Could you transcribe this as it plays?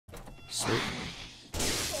Sweet.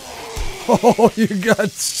 Oh, you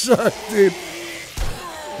got shot, dude.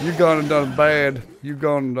 You gone and done bad. You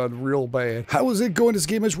gone and done real bad. How is it going this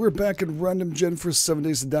GameEdged? We're back in random gen for 7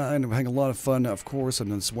 days to die, and I'm having a lot of fun, of course,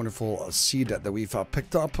 and this wonderful seed that we've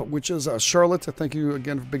picked up, which is Charlotte. Thank you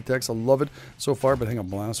again for big text. I love it so far, but having a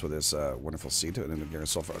blast with this wonderful seed, and then get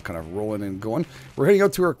yourself kind of rolling and going. We're heading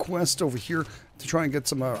out to our quest over here to try and get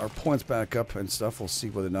some our points back up and stuff. We'll see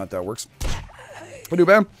whether or not that works. What do,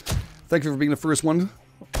 Bam? Thank you for being the first one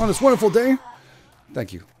on this wonderful day.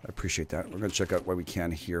 Thank you. I appreciate that. We're going to check out what we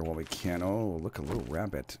can here while we can. Oh, look, a little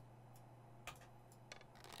rabbit.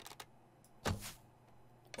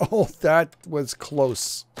 Oh, that was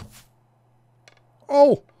close.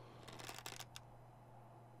 Oh!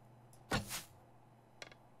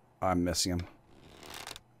 I'm missing him.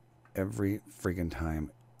 Every freaking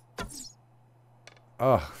time.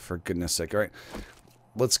 Oh, for goodness sake. All right.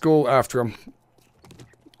 Let's go after him.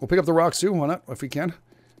 We'll pick up the rocks too. Why not? If we can.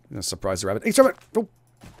 I'm going to surprise the rabbit. Hey, rabbit! Oh.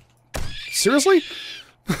 Seriously?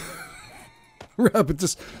 Rabbit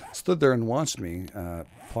just stood there and watched me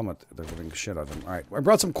plummet the living shit out of him. Alright, I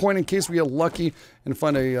brought some coin in case we get lucky and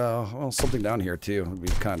find a, well, something down here too. It would be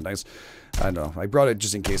kind of nice. I don't know. I brought it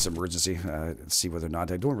just in case of emergency. See whether or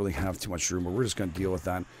not. I don't really have too much room, but we're just going to deal with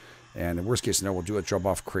that. And in worst case scenario, we'll do a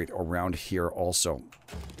drop-off crate around here also.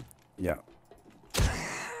 Yeah.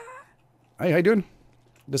 Hey, how you doing?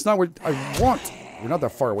 That's not what I want. We're not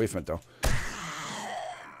that far away from it, though.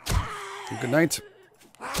 Good night.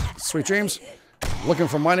 Sweet dreams. Looking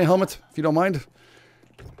for mining helmet, if you don't mind.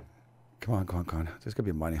 Come on, come on, come on. There's got to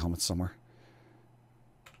be a mining helmet somewhere.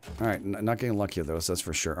 Alright, not getting lucky with those, that's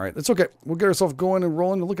for sure. Alright, that's okay. We'll get ourselves going and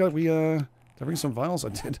rolling. Look at it. Did I bring some vials? I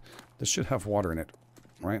did. This should have water in it,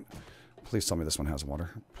 right? Please tell me this one has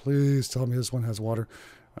water. Please tell me this one has water.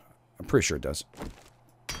 I'm pretty sure it does.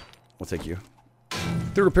 We'll take you.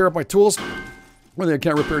 To repair up my tools. One thing I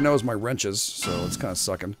can't repair now is my wrenches, so it's kind of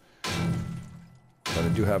sucking. But I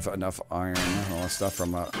do have enough iron and all that stuff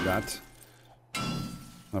from that. I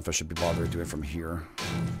don't know if I should be bothered doing it from here.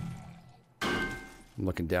 I'm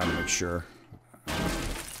looking down to make sure.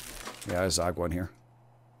 Yeah, there's Agua in here.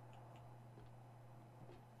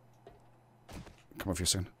 Come over here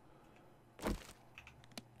soon.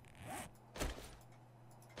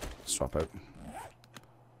 Swap out.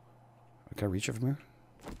 Can I reach it from here?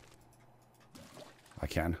 I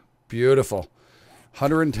can. Beautiful.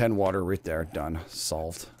 110 water right there. Done.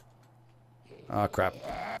 Solved. Ah, crap.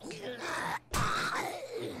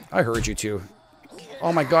 I heard you too.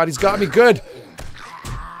 Oh my god, he's got me good.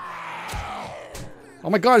 Oh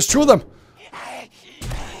my god, it's two of them.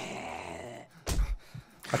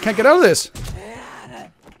 I can't get out of this.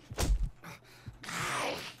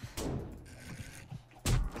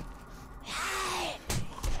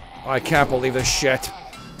 I can't believe this shit.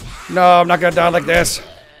 No, I'm not gonna die like this.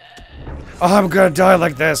 I'm gonna die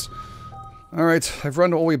like this. Alright, I've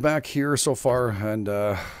run all the way back here so far, and,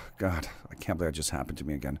 God, I can't believe that just happened to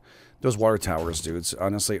me again. Those water towers, dudes,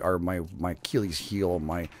 honestly, are my Achilles heel,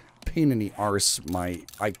 my pain in the arse,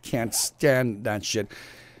 I can't stand that shit.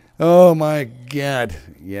 Oh my god.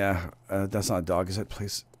 Yeah, that's not a dog, is it,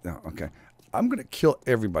 please? No, okay. I'm gonna kill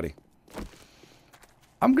everybody.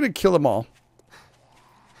 I'm gonna kill them all.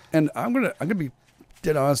 And I'm gonna be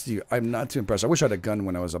dead honest with you. I'm not too impressed. I wish I had a gun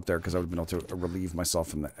when I was up there because I would have been able to relieve myself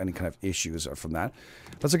from any kind of issues from that.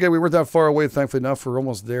 That's okay. We weren't that far away, thankfully enough. We're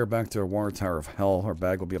almost there, back to our Water Tower of Hell. Our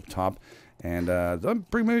bag will be up top, and I'm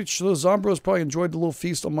pretty much those Zombros probably enjoyed the little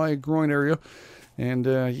feast on my groin area. And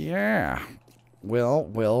yeah, well.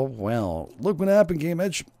 Look what happened,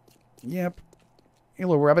 GameEdged. Yep. Hey,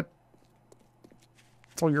 little rabbit.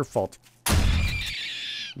 It's all your fault.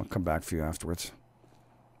 I'll come back for you afterwards.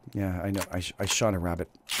 Yeah, I know. I shot a rabbit.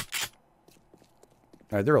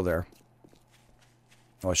 Alright, they're all there.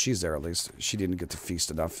 Oh, she's there at least. She didn't get to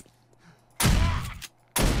feast enough.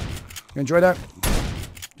 You enjoy that?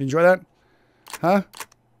 You enjoy that? Huh?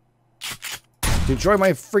 Do you enjoy my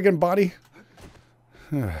friggin' body?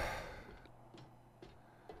 All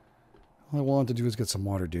I want to do is get some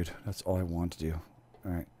water, dude. That's all I want to do.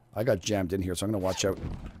 Alright. I got jammed in here, so I'm going to watch out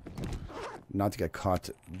not to get caught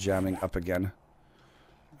jamming up again.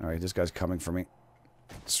 Alright, this guy's coming for me.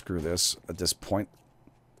 Screw this at this point.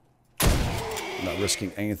 I'm not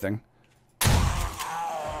risking anything.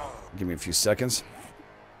 Give me a few seconds.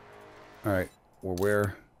 Alright, we're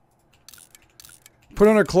where? Put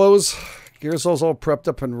on our clothes. Get ourselves all prepped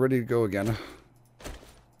up and ready to go again.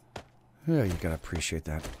 Yeah, you gotta appreciate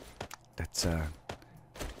that. That's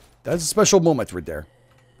a special moment right there.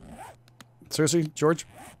 Seriously, George?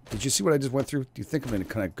 Did you see what I just went through? Do you think I'm in a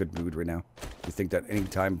kind of good mood right now? Do you think that any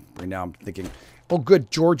time right now I'm thinking, Oh,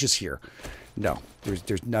 good. George is here. No,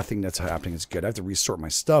 there's nothing that's happening. It's good. I have to resort my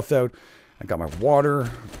stuff out. I got my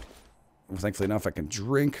water. Thankfully enough, I can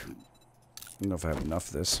drink. I don't know if I have enough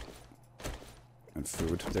of this. And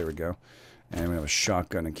food. There we go. And we have a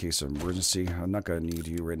shotgun in case of emergency. I'm not going to need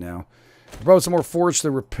you right now. I brought some more forage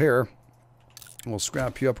to repair. We'll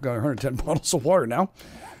scrap you up. We got 110 bottles of water now.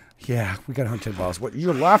 Yeah, we got 110 bottles. What,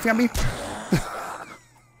 you're laughing at me?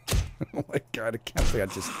 Oh my god, I can't believe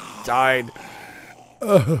I just died.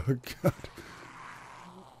 Oh god.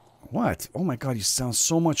 What? Oh my god, you sound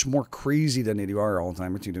so much more crazy than you are all the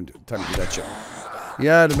time. What you doing? Time to do that shit.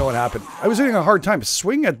 Yeah, I don't know what happened. I was having a hard time.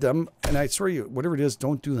 Swing at them, and I swear you, whatever it is,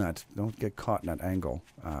 don't do that. Don't get caught in that angle.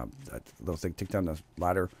 That little thing, take down the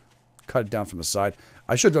ladder, cut it down from the side.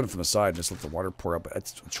 I should have done it from the side, just let the water pour up. But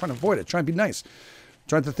I'm trying to avoid it, trying to be nice.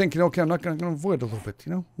 Trying to think, you know, okay, I'm not going to avoid it a little bit,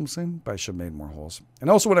 you know what I'm saying? But I should have made more holes. And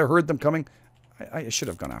also when I heard them coming, I should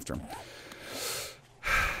have gone after them.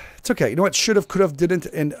 It's okay. You know what? Should have, could have, didn't.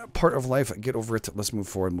 And part of life, get over it. Let's move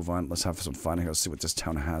forward, move on. Let's have some fun. Let's see what this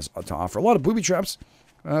town has to offer. A lot of booby traps.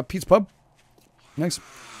 Pete's Pub. Nice.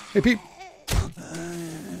 Hey, Pete.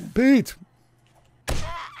 Pete. You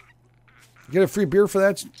get a free beer for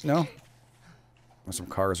that? No? There's some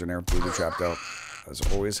cars in there, booby trapped out. That's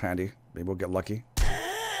always handy. Maybe we'll get lucky.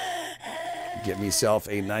 Get myself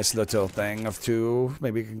a nice little thing of two.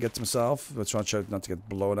 Maybe he can get himself. Let's try not to get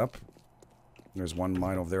blown up. There's one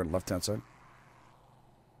mine over there on the left-hand side.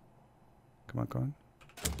 Come on, come on.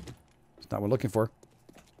 It's not what we're looking for.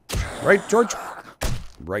 Right, George?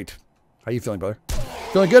 Right. How you feeling, brother?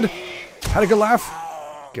 Feeling good? Had a good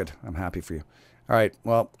laugh? Good. I'm happy for you. All right.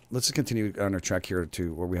 Well, let's just continue on our track here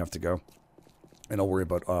to where we have to go. And I'll worry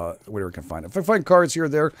about whatever I can find. If I find cards here or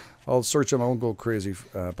there, I'll search them. I won't go crazy.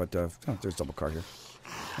 Oh, there's double card here.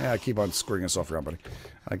 Yeah, I keep on squirting us off around, buddy.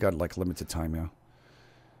 I got, like, limited time, yeah.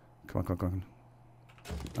 Come on, come on, come on.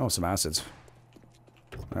 Oh, some acids.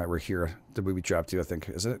 All right, we're here. The booby trap, too, I think.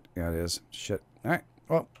 Is it? Yeah, it is. Shit. All right.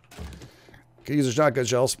 Well, can use the shotgun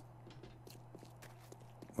shells.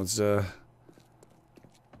 Let's do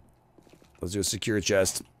a secure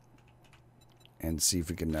chest. And see if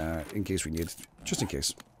we can, in case we need it. Just in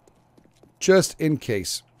case. Just in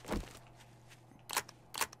case.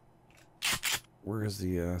 Where is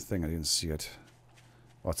the thing? I didn't see it.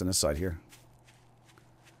 Oh, it's on this side here.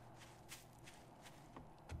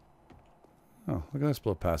 Oh, look at this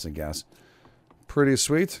little passing gas. Pretty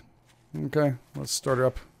sweet. Okay, let's start her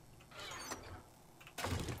up. I'll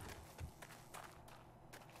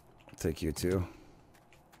take you too.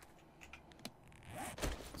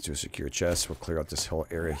 Let's do a secure chest. We'll clear out this whole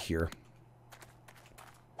area here.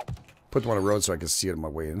 Put them on the road so I can see it on my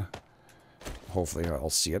way in. Hopefully I'll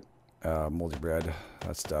see it. Moldy bread,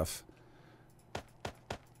 that stuff.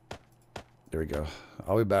 There we go.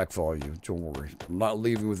 I'll be back for all you. Don't worry. I'm not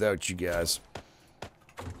leaving without you guys.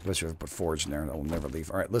 Unless you have to put forage in there, I will never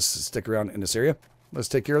leave. Alright, let's stick around in this area. Let's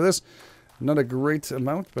take care of this. Not a great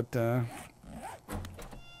amount, but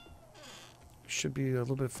should be a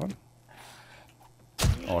little bit of fun.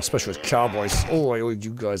 Oh, especially with cowboys. Oh, I owe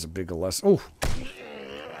you guys a big lesson. Oh!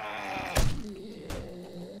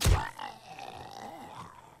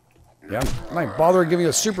 Yeah, I'm not bothering giving you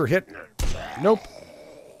a super hit. Nope.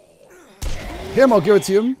 Him, I'll give it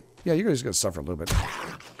to him. Yeah, you guys are going to suffer a little bit.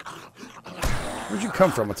 Where'd you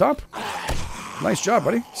come from? A top? Nice job,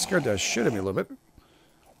 buddy. Scared the shit out of me a little bit.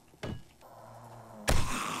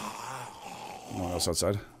 No one else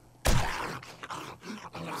outside.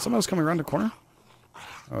 Someone else coming around the corner? Oh,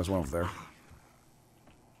 there's one over there.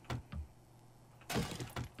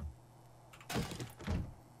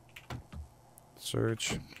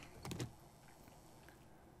 Search.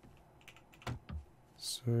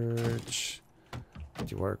 Search.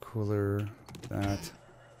 Empty water cooler. That.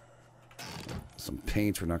 Some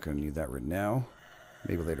paint. We're not going to need that right now.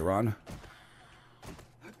 Maybe later on.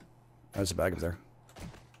 There's a bag up there.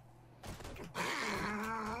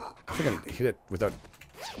 I think I hit it without...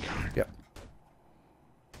 Yep.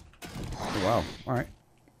 Oh, wow. Alright.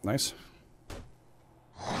 Nice.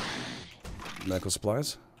 Medical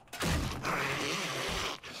supplies.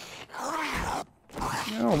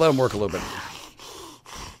 Yeah, I'll let them work a little bit.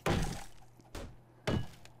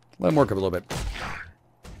 Let them work a little bit.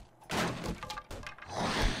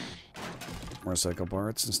 Motorcycle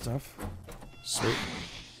parts and stuff. Sweet.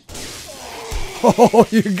 Oh,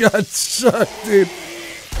 you got shot, dude.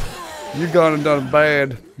 You gone and done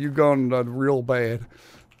bad. You gone and done real bad.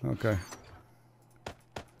 Okay.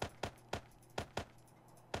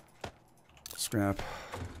 Scrap.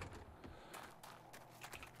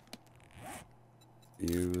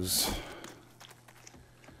 Use.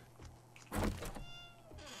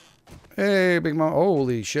 Hey, big mom.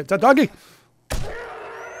 Holy shit. That doggy!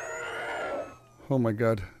 Oh my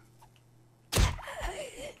god.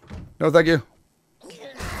 No, thank you.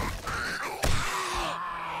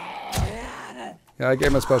 Yeah, I gave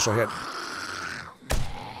him a special hit.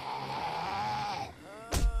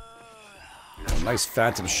 Nice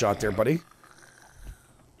phantom shot there, buddy.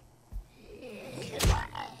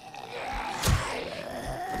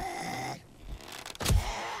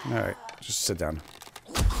 Alright, just sit down.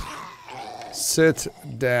 Sit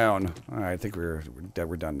down. Alright, I think we're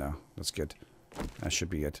done now. That's good. That should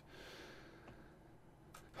be it.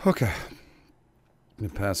 Okay. New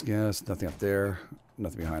pass gas. Nothing up there.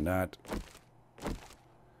 Nothing behind that.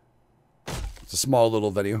 It's a small little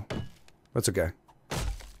venue. That's okay.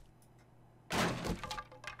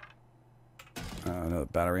 Another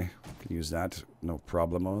battery. Can use that. No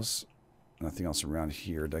problemos. Nothing else around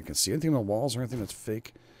here that I can see. Anything on the walls or anything that's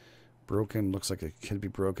fake? Broken. Looks like it could be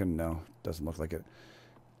broken. No, doesn't look like it.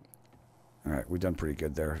 Alright, we've done pretty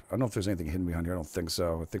good there. I don't know if there's anything hidden behind here. I don't think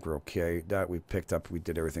so. I think we're okay. That we picked up. We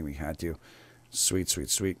did everything we had to. Sweet, sweet,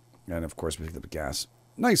 sweet. And of course we picked up the gas.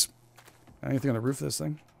 Nice! Anything on the roof of this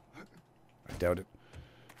thing? I doubt it.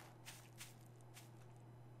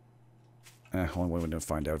 Only way we're going to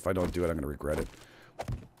find out. If I don't do it, I'm going to regret it.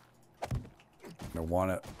 I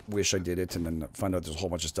want to wish I did it and then find out there's a whole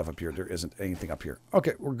bunch of stuff up here. There isn't anything up here.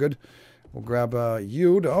 Okay, we're good. We'll grab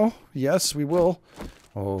you. Oh, yes, we will.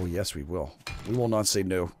 Oh, yes, we will. We will not say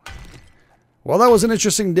no. Well, that was an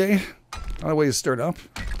interesting day. Not a way to start up.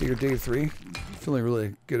 Day 3. Feeling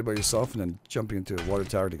really good about yourself and then jumping into a water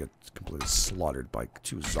tower to get completely slaughtered by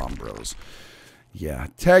 2 zombros. Yeah,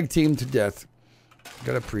 tag team to death.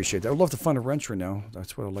 Gotta appreciate that. I would love to find a wrench right now.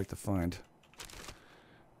 That's what I'd like to find.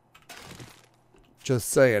 Just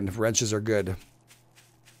saying, wrenches are good.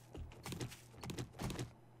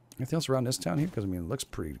 Anything else around this town here? Because, I mean, it looks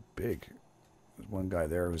pretty big. There's one guy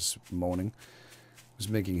there who's moaning. Who's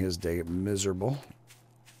making his day miserable.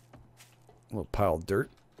 A little pile of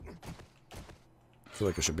dirt. I feel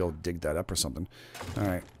like I should be able to dig that up or something.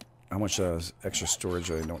 Alright. How much extra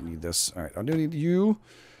storage? I don't need this. Alright, I do need you.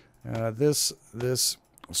 This.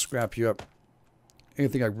 I'll scrap you up.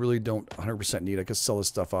 Anything I really don't 100% need. I could sell this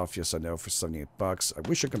stuff off. Yes, I know, for 78 bucks. I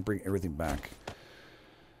wish I could bring everything back.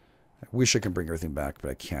 But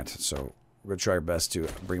I can't. So we're going to try our best to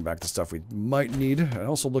bring back the stuff we might need. And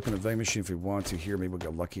also look in the vending machine if we want to here. Maybe we'll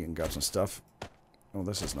get lucky and grab some stuff. Oh,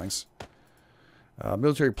 this is nice.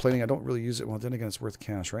 Military plating, I don't really use it. Well, then again, it's worth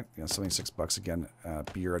cash, right? Yeah, 76 bucks again.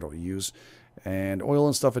 Beer I don't use. And oil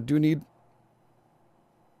and stuff I do need.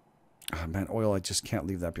 Oh, man, oil, I just can't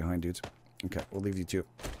leave that behind, dudes. Okay, we'll leave you too.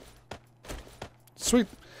 Sweet.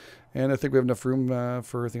 And I think we have enough room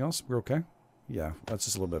for everything else. We're okay? Yeah, that's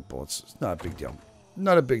just a little bit of bullets. It's not a big deal.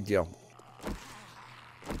 Not a big deal.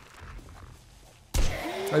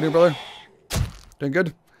 How you doing, brother? Doing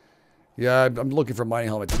good? Yeah, I'm looking for a mining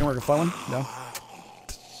helmet. Do you know where I can find one? No?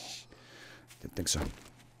 Didn't think so.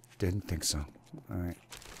 Didn't think so. Alright.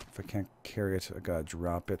 If I can't carry it, I gotta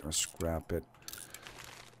drop it or scrap it.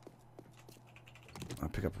 I'll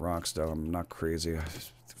pick up rocks, though. I'm not crazy.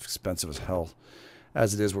 It's expensive as hell.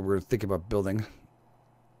 As it is what we're thinking about building.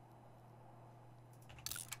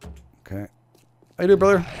 Okay. How you doing,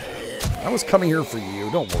 brother? I was coming here for you.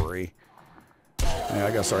 Don't worry. Yeah,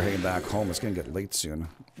 I gotta start heading back home. It's gonna get late soon.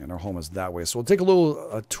 And our home is that way. So we'll take a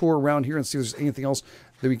little tour around here and see if there's anything else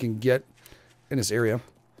that we can get in this area.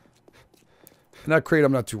 And that crate,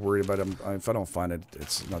 I'm not too worried about it. If I don't find it,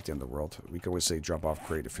 it's not the end of the world. We can always say drop off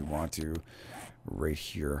crate if we want to. Right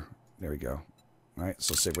here. There we go. Alright,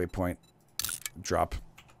 so save waypoint. Drop.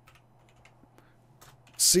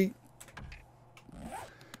 See?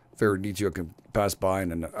 If I ever need to, I can pass by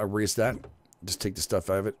and then erase that. Just take the stuff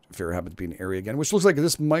out of it. If there happens to be an area again. Which looks like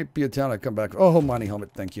this might be a town. I come back. Oh, mining helmet.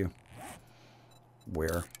 Thank you.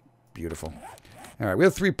 Where? Beautiful. Alright, we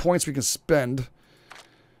have 3 points we can spend.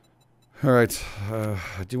 Alright, I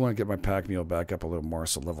do want to get my pack mule back up a little more,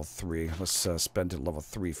 so level 3. Let's spend it level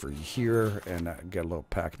 3 for here, and get a little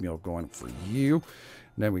pack mule going for you.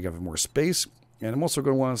 And then we have more space. And I'm also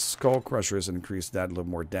going to want skull crushers and increase that a little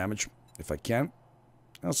more damage, if I can.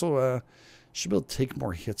 Also, should be able to take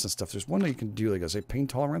more hits and stuff. There's one that you can do, like I say, pain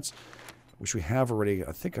tolerance, which we have already.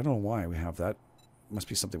 I think, I don't know why we have that. It must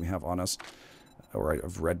be something we have on us. Or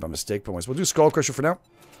I've read by mistake, but we'll do skull crusher for now.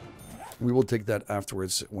 We will take that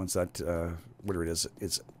afterwards once that, whatever it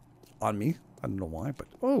is on me. I don't know why, but,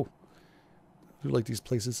 oh. I like these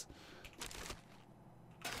places.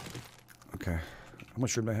 Okay. How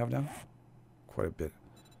much room do I have now? Quite a bit.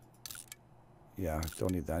 Yeah,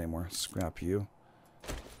 don't need that anymore. Scrap you.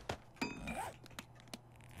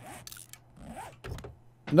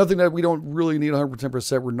 Nothing that we don't really need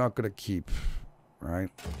 110%, we're not going to keep. Right?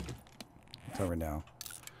 I'll tell you right now.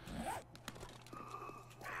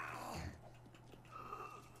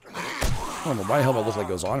 Oh, well, my helmet looks like it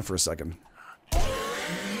goes on for a second.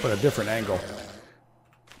 But a different angle.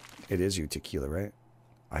 It is you, Tequila, right?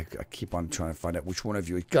 I keep on trying to find out which one of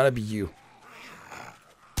you. It's gotta be you.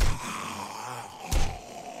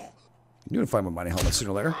 You can find my mining helmet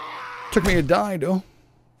sooner or later. Took me a die, though.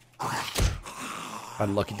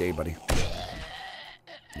 Unlucky day, buddy.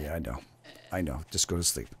 Yeah, I know. I know. Just go to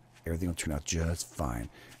sleep. Everything will turn out just fine.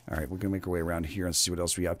 Alright, we're gonna make our way around here and see what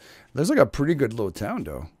else we have. There's like a pretty good little town,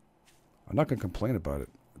 though. I'm not gonna complain about it.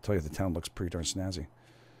 I'll tell you, the town looks pretty darn snazzy.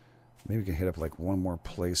 Maybe we can hit up like one more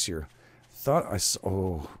place here. Thought I saw...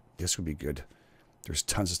 Oh, this would be good. There's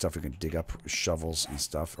tons of stuff we can dig up. Shovels and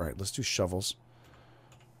stuff. Alright, let's do shovels.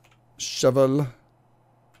 Shovel.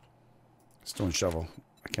 Stone shovel.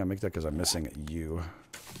 I can't make that because I'm missing you.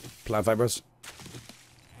 Plant fibers.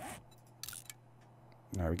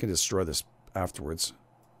 Alright, we can destroy this afterwards.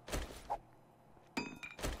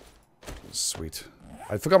 Sweet.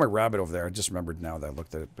 I forgot my rabbit over there. I just remembered now that I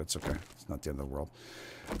looked at it, but it's okay. It's not the end of the world.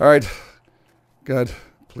 Alright. Good.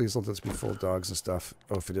 Please don't let this be full of dogs and stuff.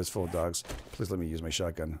 Oh, if it is full of dogs, please let me use my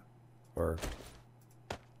shotgun. Or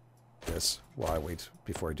this while I wait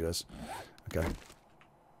before I do this. Okay.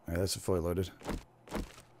 Alright, that's fully loaded.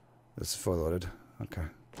 This is fully loaded. Okay.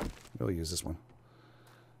 We'll use this one.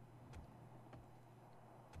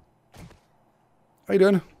 How you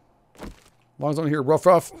doing? As long as I don't hear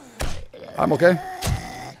rough, I'm okay.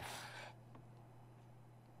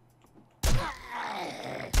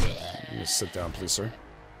 Just sit down, please, sir.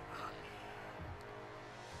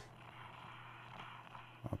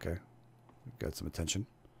 Okay. Got some attention.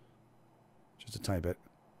 Just a tiny bit.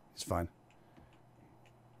 He's fine.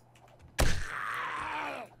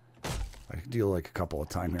 I can deal like a couple of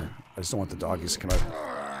time here. I just don't want the doggies to come out.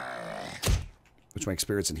 Which my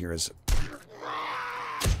experience in here is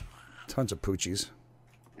tons of poochies.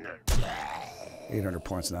 800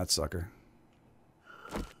 points in that sucker.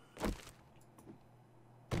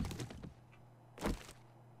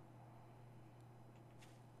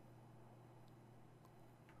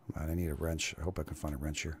 Man, I need a wrench. I hope I can find a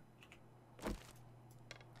wrench here.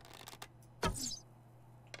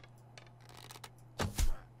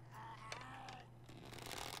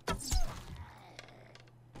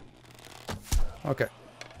 Okay.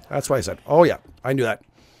 That's why I said, oh yeah, I knew that.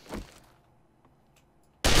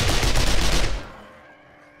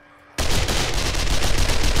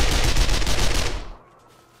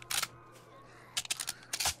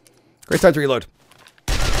 Great time to reload.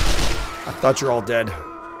 I thought you were all dead.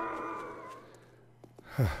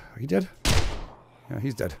 Are you dead? Yeah,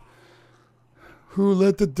 he's dead. Who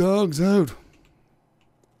let the dogs out?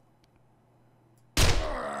 I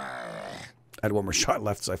had one more shot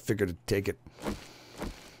left, so I figured to take it.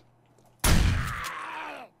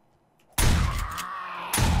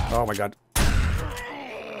 Oh my god.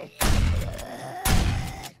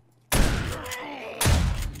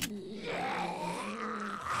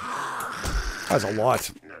 That's a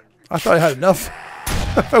lot. I thought I had enough.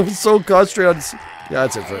 I was so concentrated on... Yeah,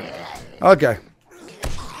 that's it for it. Okay.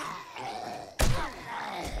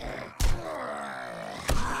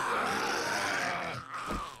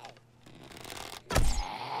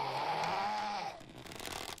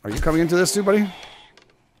 Are you coming into this too, buddy?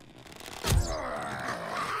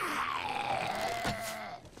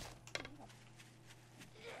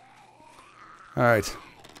 All right.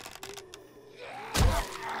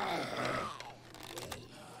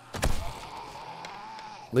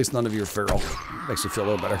 At least none of you are feral. Makes me feel a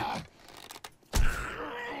little better.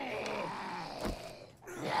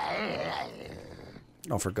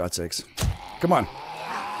 Oh, for God's sakes. Come on.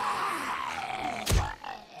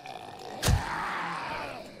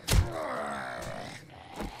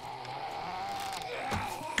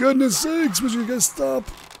 Goodness sakes, would you guys stop?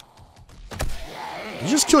 Did you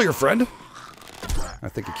just kill your friend? I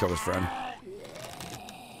think he killed his friend.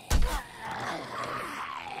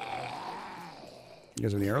 You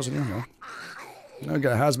guys have any arrows in here? No. No, we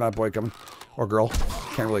got a hazmat boy coming. Or girl.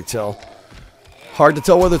 Can't really tell. Hard to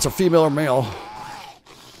tell whether it's a female or male.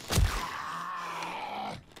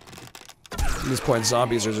 At this point,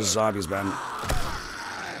 zombies are just zombies, man.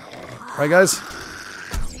 Right, guys?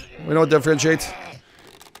 We don't differentiate.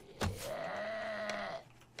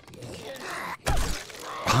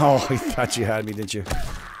 Oh, you thought you had me, didn't you?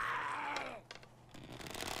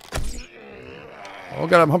 Oh,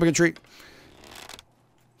 God, I'm humping a tree.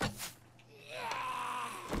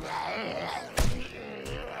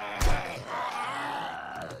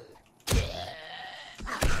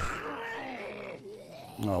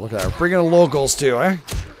 Look at that. We're bringing in locals too, eh?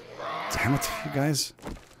 Damn it, you guys.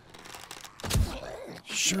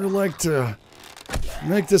 Sure like to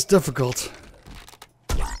make this difficult.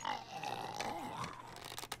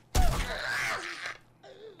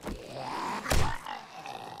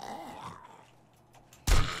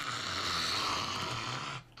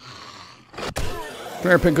 Come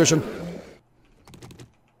here, pincushion.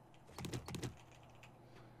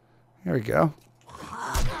 There we go.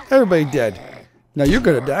 Everybody dead. Now you're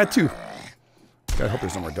gonna die too. I hope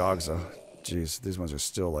there's no more dogs though. Jeez, these ones are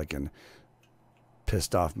still like in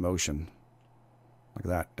pissed off motion.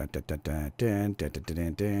 Look at that.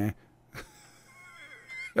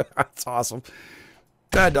 That's awesome.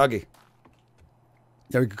 Bad doggy.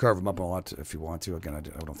 Yeah, we can carve them up a lot if you want to. Again, I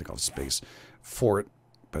don't think I'll have space for it,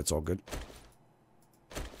 but it's all good.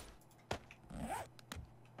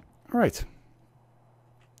 All right.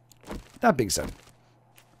 That being said,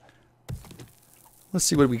 let's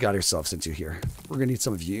see what we got ourselves into here. We're going to need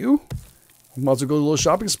some of you. Might as well go to a little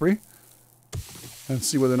shopping spree and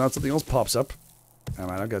see whether or not something else pops up. Oh,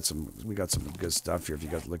 man, we got some good stuff here. If you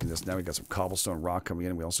guys look at this now, we got some cobblestone rock coming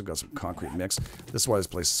in. We also got some concrete mix. This is why this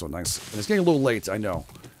place is so nice. And it's getting a little late, I know,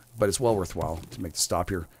 but it's well worthwhile to make the stop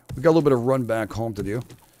here. We got a little bit of run back home to do.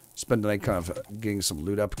 Spend the night kind of getting some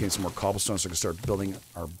loot up, getting some more cobblestone so we can start building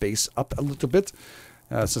our base up a little bit.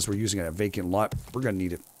 Since we're using a vacant lot, we're going to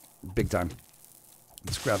need it big time.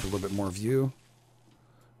 Let's grab a little bit more view.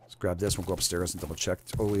 Let's grab this. We'll go upstairs and double check.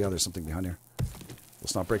 Oh, yeah, there's something behind here.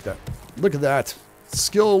 Let's not break that. Look at that.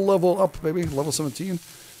 Skill level up, baby. Level 17.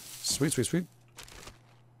 Sweet, sweet, sweet.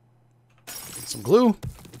 Some glue.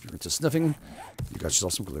 If you're into sniffing, you got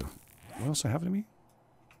yourself some glue. What else I have in me?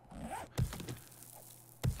 I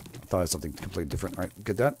thought it was something completely different. All right,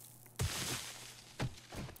 get that.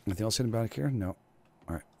 Anything else hidden back here? No.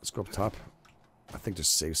 All right, let's go up top. I think there's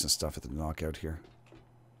safes and stuff at the knockout here.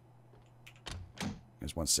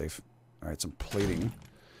 There's one safe. All right, some plating.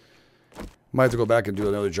 Might have to go back and do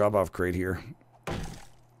another job off crate here.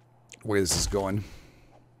 The way this is going.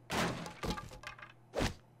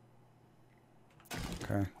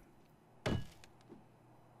 Okay.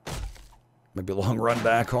 Maybe a long run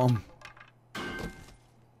back home.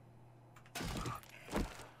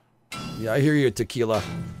 Yeah, I hear you, Tequila.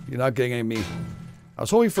 You're not getting any of me. I was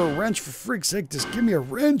hoping for a wrench, for freak's sake. Just give me a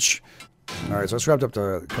wrench. Alright, so I scrapped up to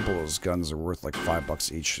a couple of those guns. They're worth like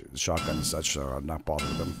 $5 each. Shotgun and such, so I'm not bothered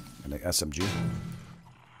with them. And the SMG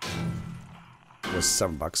was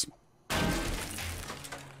 $7.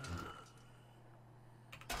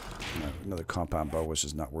 Another compound bow, which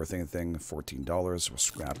is not worth anything. $14. We'll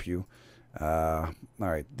scrap you.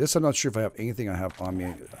 Alright, this I'm not sure if I have anything I have on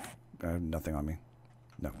me. I have nothing on me.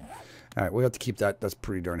 No. Alright, we'll have to keep that. That's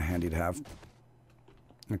pretty darn handy to have.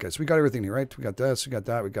 Okay, so we got everything here, right? We got this, we got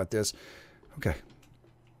that, we got this. Okay.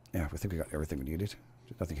 Yeah, we think we got everything we needed.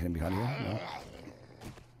 There's nothing hidden behind here? No.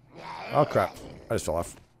 Oh, crap. I just fell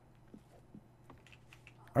off.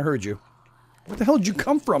 I heard you. Where the hell did you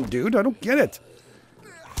come from, dude? I don't get it.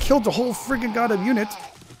 Killed the whole friggin' goddamn unit,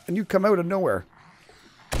 and you come out of nowhere.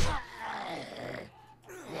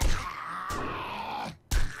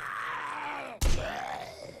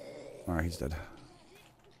 Alright, he's dead.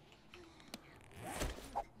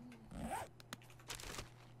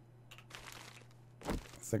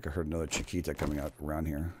 I think I heard another Chiquita coming out around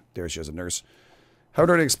here. There she is, a nurse. Haven't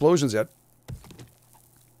heard any explosions yet.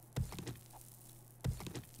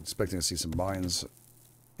 Expecting to see some mines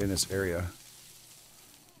in this area.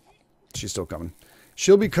 She's still coming.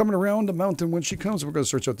 She'll be coming around the mountain when she comes. We're going to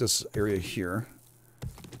search out this area here.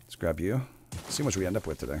 Let's grab you. See how much we end up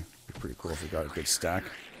with today. Be pretty cool if we got a good stack.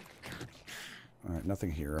 Alright,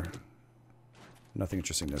 nothing here. Nothing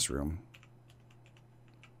interesting in this room.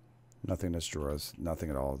 Nothing in this drawers. Nothing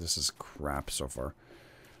at all. This is crap so far.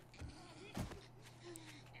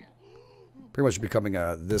 Pretty much becoming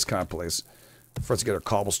this kind of place. For us to get our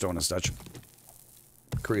cobblestone and such.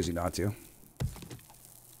 Crazy not to.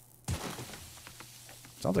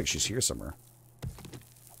 Sounds like she's here somewhere.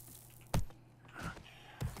 I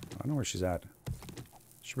don't know where she's at.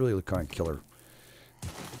 She really kind of killer. I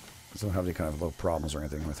don't have any kind of low problems or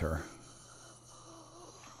anything with her.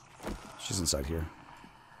 She's inside here.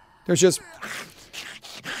 There she is.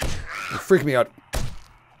 You're freaking me out.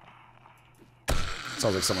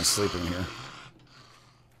 Sounds like someone's sleeping here.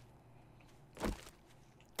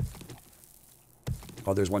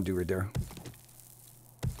 Oh, there's one dude right there.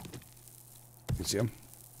 You can see him.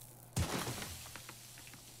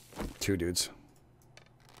 Two dudes.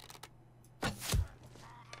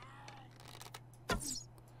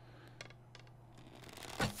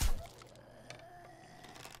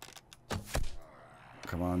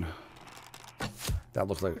 Come on. That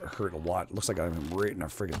looked like it hurt a lot. Looks like I'm right in a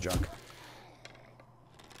friggin' junk.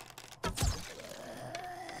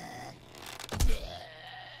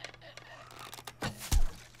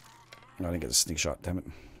 No, I didn't get a sneak shot, damn it.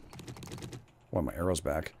 Want my arrows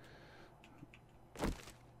back.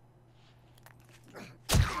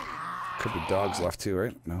 Could be dogs left too,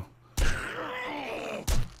 right? No.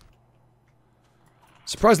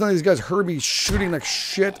 Surprised none of these guys heard me shooting like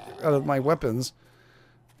shit out of my weapons.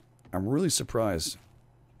 I'm really surprised.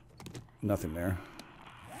 Nothing there.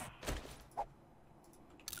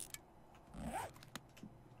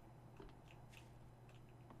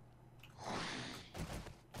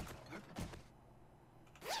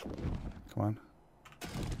 Come on.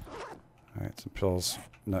 Alright, some pills.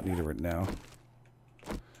 Not needed right now.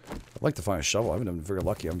 I'd like to find a shovel. I haven't been very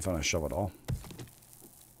lucky. I haven't found a shovel at all.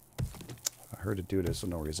 I heard a dude. I just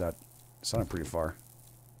don't know where he's at. It sounded pretty far.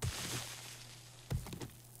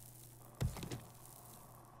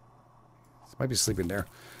 He might be sleeping there.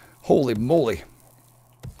 Holy moly.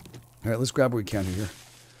 Alright, let's grab what we can here.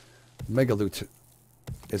 Mega loot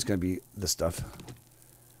is going to be the stuff.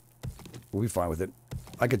 We'll be fine with it.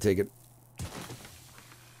 I could take it.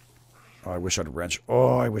 Oh, I wish I had a wrench.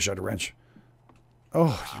 Oh, I wish I had a wrench.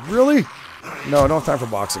 Oh, really? No, don't have time for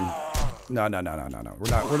boxing. No.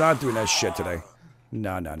 We're not doing that shit today.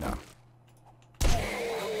 No. No.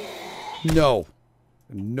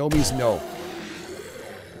 No means no.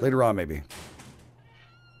 Later on, maybe.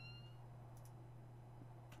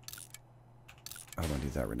 I don't want to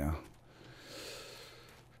do that right now.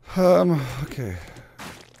 Okay.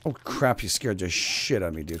 Oh, crap, you scared the shit out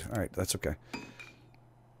of me, dude. Alright, that's okay.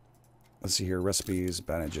 Let's see here. Recipes,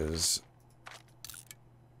 bandages.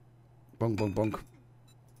 Bunk, bunk, bunk.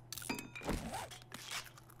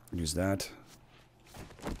 Use that.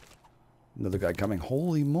 Another guy coming.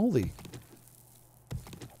 Holy moly.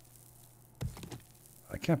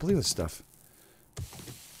 I can't believe this stuff.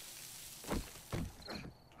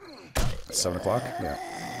 7 o'clock? Yeah.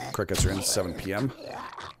 Crickets are in. 7 p.m.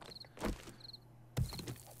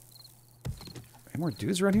 Any more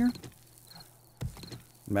dudes around here?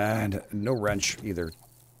 Man, no wrench either.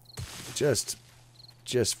 Just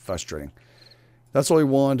frustrating. That's all we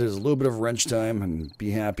want is a little bit of wrench time and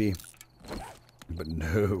be happy. But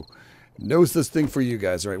no. No's this thing for you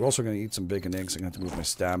guys. All right, we're also going to eat some bacon eggs. I'm going to have to move my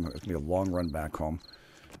stab. It's going to be a long run back home.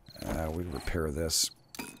 We repair this.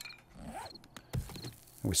 And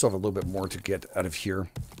we still have a little bit more to get out of here.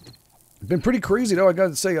 Been pretty crazy, though. I got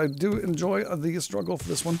to say, I do enjoy the struggle for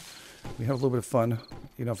this one. We have a little bit of fun.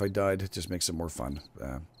 You know, if I died, it just makes it more fun.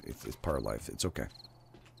 It's part of life. It's okay.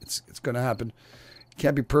 It's going to happen.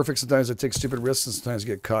 Can't be perfect. Sometimes I take stupid risks, and sometimes I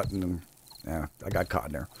get caught, and yeah, I got caught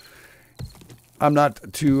in there. I'm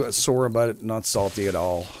not too sore about it. Not salty at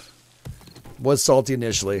all. Was salty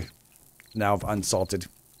initially. Now I'm unsalted.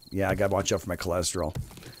 Yeah, I got to watch out for my cholesterol.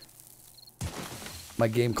 My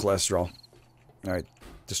game cholesterol. All right.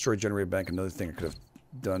 Destroy generator bank. Another thing I could have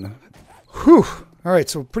done. Whew. All right,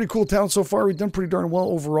 so pretty cool town so far. We've done pretty darn well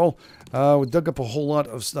overall. We dug up a whole lot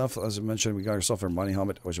of stuff. As I mentioned, we got ourselves our money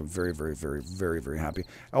helmet, which I'm very, very, very, very, very happy.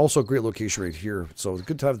 Also, a great location right here. So it's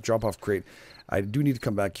good to have the drop-off crate. I do need to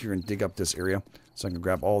come back here and dig up this area so I can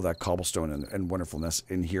grab all that cobblestone and wonderfulness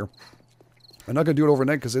in here. I'm not going to do it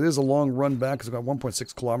overnight because it is a long run back because I've got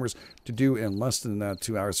 1.6 kilometers to do in less than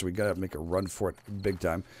 2 hours. So we got to make a run for it big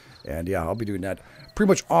time. And yeah, I'll be doing that pretty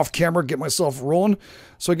much off camera, get myself rolling.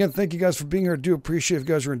 So again, thank you guys for being here. I do appreciate if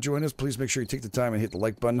you guys are enjoying this. Please make sure you take the time and hit the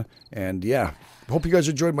like button. And yeah, hope you guys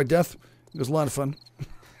enjoyed my death. It was a lot of fun.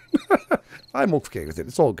 I'm okay with it.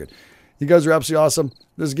 It's all good. You guys are absolutely awesome.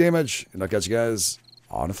 This is GameEdged, and I'll catch you guys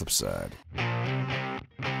on the flip side.